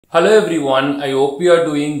Hello everyone, I hope you are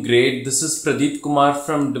doing great. This is Pradeep Kumar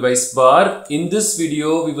from DeviceBAR. In this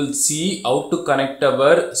video, we will see how to connect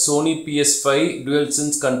our Sony PS5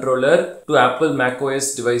 DualSense controller to Apple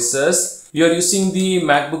macOS devices. We are using the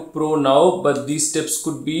MacBook Pro now, but these steps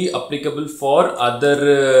could be applicable for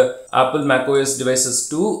other Apple macOS devices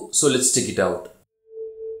too. So let's check it out.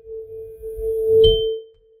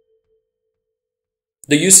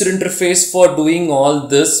 The user interface for doing all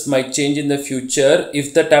this might change in the future.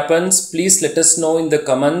 If that happens, please let us know in the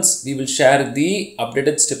comments. We will share the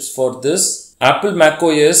updated steps for this. Apple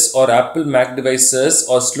macOS or Apple Mac devices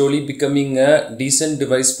are slowly becoming a decent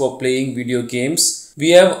device for playing video games.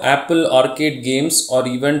 We have Apple arcade games or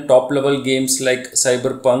even top level games like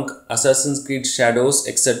Cyberpunk, Assassin's Creed Shadows,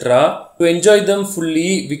 etc. To enjoy them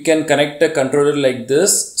fully, we can connect a controller like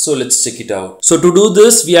this. So let's check it out. So to do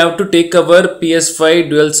this, we have to take our PS5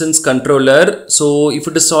 DualSense controller. So if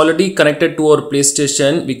it is already connected to our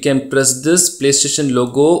PlayStation, we can press this PlayStation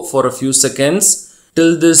logo for a few seconds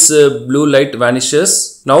till this blue light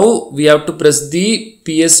vanishes. Now we have to press the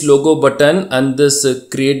PS logo button and this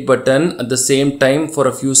create button at the same time for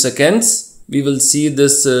a few seconds. We will see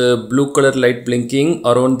this blue color light blinking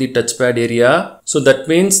around the touchpad area. So that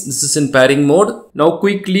means this is in pairing mode. Now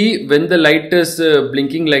quickly, when the light is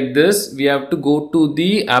blinking like this, we have to go to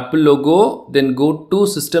the Apple logo, then go to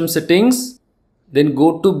system settings, then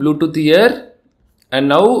go to Bluetooth here. And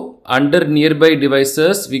now under nearby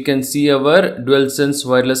devices, we can see our DualSense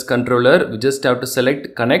wireless controller. We just have to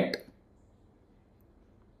select connect.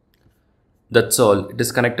 That's all. It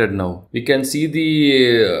is connected now. We can see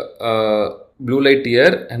the blue light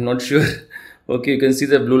here. I'm not sure. Okay, you can see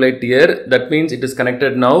the blue light here. That means it is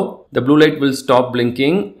connected now. The blue light will stop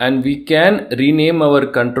blinking and we can rename our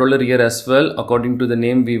controller here as well. According to the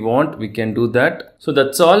name we want, we can do that. So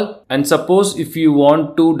that's all. And suppose if you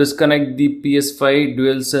want to disconnect the PS5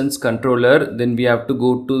 DualSense controller, then we have to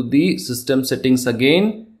go to the system settings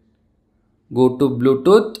again. Go to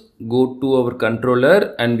Bluetooth, go to our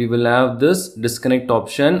controller and we will have this disconnect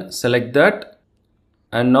option. Select that.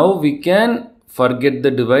 And now we can forget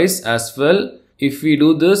the device as well. If we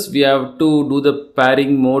do this, we have to do the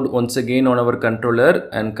pairing mode once again on our controller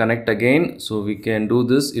and connect again. So we can do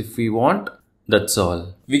this if we want. That's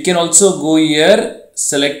all. We can also go here,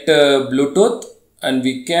 select Bluetooth and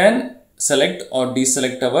we can select or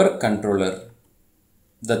deselect our controller.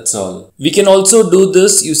 That's all. We can also do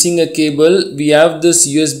this using a cable. We have this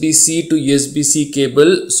USB-C to USB-C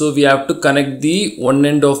cable. So we have to connect the one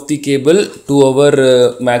end of the cable to our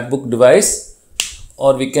MacBook device.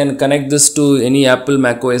 Or we can connect this to any Apple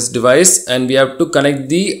macOS device and we have to connect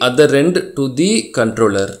the other end to the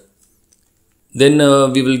controller. Then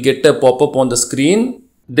we will get a pop-up on the screen.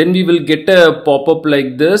 Then we will get a pop-up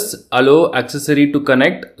like this, allow accessory to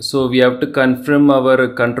connect. So we have to confirm our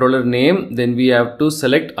controller name. Then we have to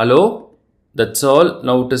select allow. That's all.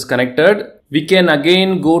 Now it is connected. We can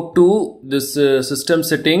again go to this system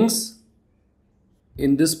settings.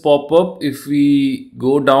 In this pop-up, if we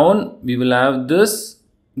go down, we will have this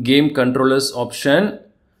game controllers option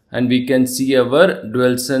and we can see our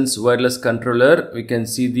DualSense wireless controller. We can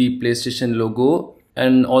see the PlayStation logo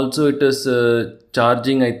and also it is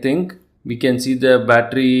charging, I think. We can see the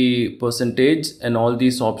battery percentage and all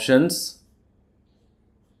these options.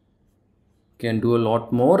 Can do a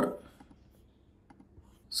lot more.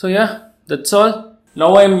 So yeah, that's all.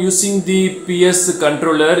 Now I am using the PS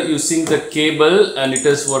controller using the cable and it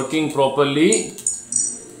is working properly.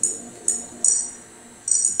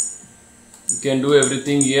 You can do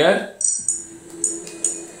everything here.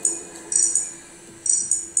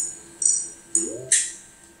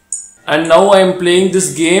 And now I am playing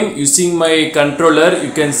this game using my controller.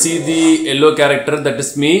 You can see the yellow character, that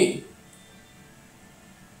is me.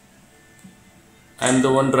 I am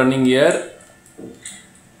the one running here.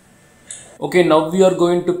 Okay, now we are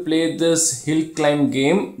going to play this hill climb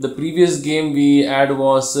game. The previous game we had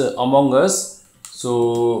was Among Us.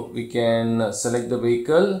 So we can select the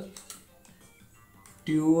vehicle,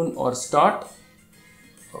 tune or start.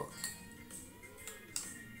 Okay.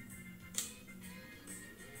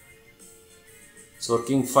 It's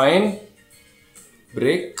working fine.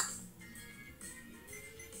 Brake.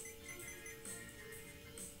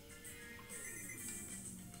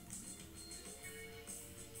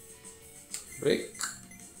 Brake.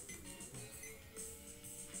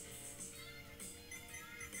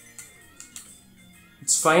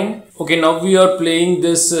 It's fine. Okay, now we are playing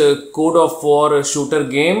this Code of War shooter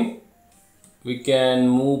game. We can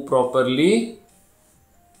move properly.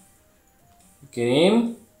 We can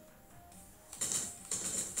aim.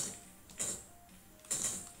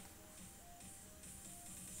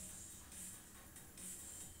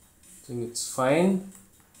 I think it's fine.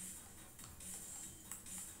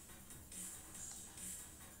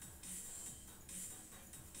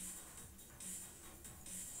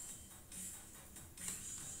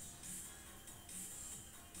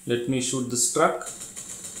 Let me shoot this truck.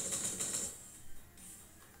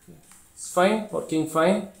 It's fine, working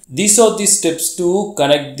fine. These are the steps to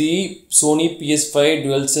connect the Sony PS5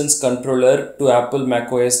 DualSense controller to Apple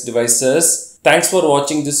macOS devices. Thanks for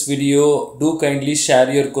watching this video. Do kindly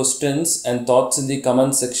share your questions and thoughts in the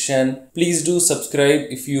comment section. Please do subscribe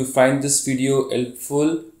if you find this video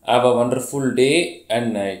helpful. Have a wonderful day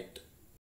and night.